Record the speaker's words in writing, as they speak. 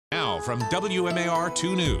from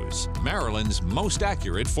WMAR-2 News, Maryland's most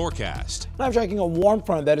accurate forecast. I'm tracking a warm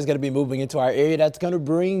front that is going to be moving into our area. That's going to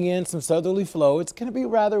bring in some southerly flow. It's going to be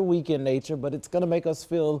rather weak in nature, but it's going to make us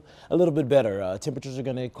feel a little bit better. Temperatures are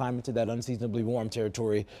going to climb into that unseasonably warm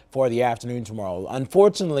territory for the afternoon tomorrow.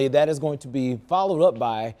 Unfortunately, that is going to be followed up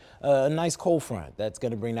by a nice cold front. That's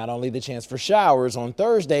going to bring not only the chance for showers on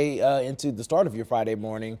Thursday into the start of your Friday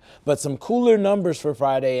morning, but some cooler numbers for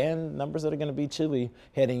Friday and numbers that are going to be chilly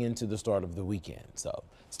heading into the start of the weekend. So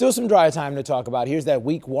still some dry time to talk about. Here's that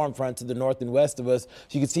weak warm front to the north and west of us. So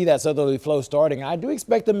you can see that southerly flow starting. I do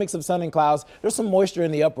expect a mix of sun and clouds. There's some moisture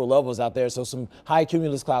in the upper levels out there, so some high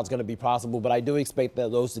cumulus clouds going to be possible, but I do expect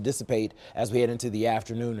that those to dissipate as we head into the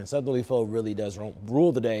afternoon, and southerly flow really does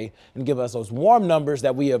rule the day and give us those warm numbers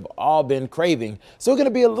that we have all been craving. Still going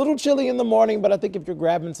to be a little chilly in the morning, but I think if you're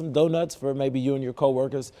grabbing some donuts for maybe you and your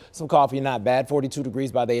coworkers, some coffee, not bad. 42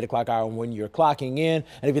 degrees by the 8 o'clock hour when you're clocking in.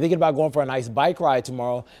 And if you're thinking about going for a nice bike ride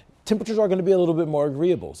tomorrow, temperatures are going to be a little bit more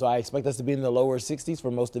agreeable. So I expect us to be in the lower 60s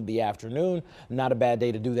for most of the afternoon. Not a bad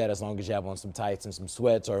day to do that as long as you have on some tights and some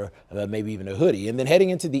sweats or maybe even a hoodie. And then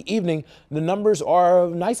heading into the evening, the numbers are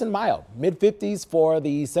nice and mild. Mid-50s for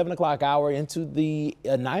the 7 o'clock hour into the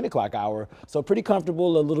 9 o'clock hour. So pretty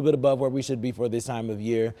comfortable, a little bit above where we should be for this time of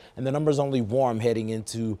year. And the numbers only warm heading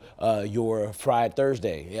into your Friday,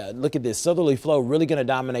 Thursday. Yeah, look at this. Southerly flow really going to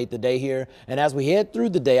dominate the day here. And as we head through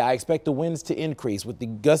the day, I expect the winds to increase with the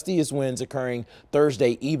gusty winds occurring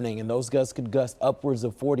Thursday evening, and those gusts could gust upwards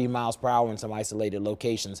of 40 miles per hour in some isolated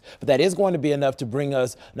locations. But that is going to be enough to bring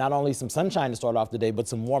us not only some sunshine to start off the day, but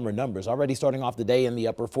some warmer numbers. Already starting off the day in the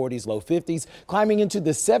upper 40s, low 50s, climbing into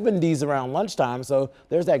the 70s around lunchtime. So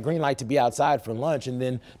there's that green light to be outside for lunch, and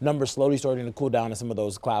then numbers slowly starting to cool down as some of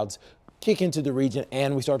those clouds kick into the region,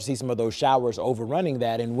 and we start to see some of those showers overrunning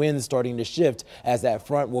that, and winds starting to shift as that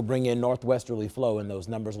front will bring in northwesterly flow, and those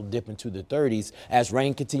numbers will dip into the 30s as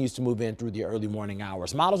rain continues to move in through the early morning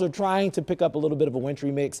hours. Models are trying to pick up a little bit of a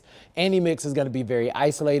wintry mix. Any mix is going to be very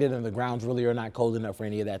isolated, and the grounds really are not cold enough for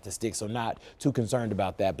any of that to stick, so not too concerned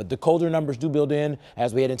about that. But the colder numbers do build in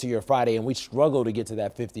as we head into your Friday, and we struggle to get to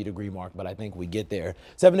that 50-degree mark, but I think we get there.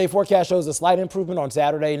 7-day forecast shows a slight improvement on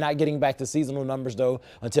Saturday, not getting back to seasonal numbers though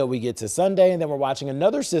until we get to Sunday, and then we're watching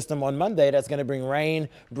another system on Monday that's going to bring rain,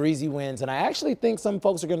 breezy winds, and I actually think some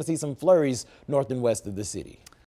folks are going to see some flurries north and west of the city.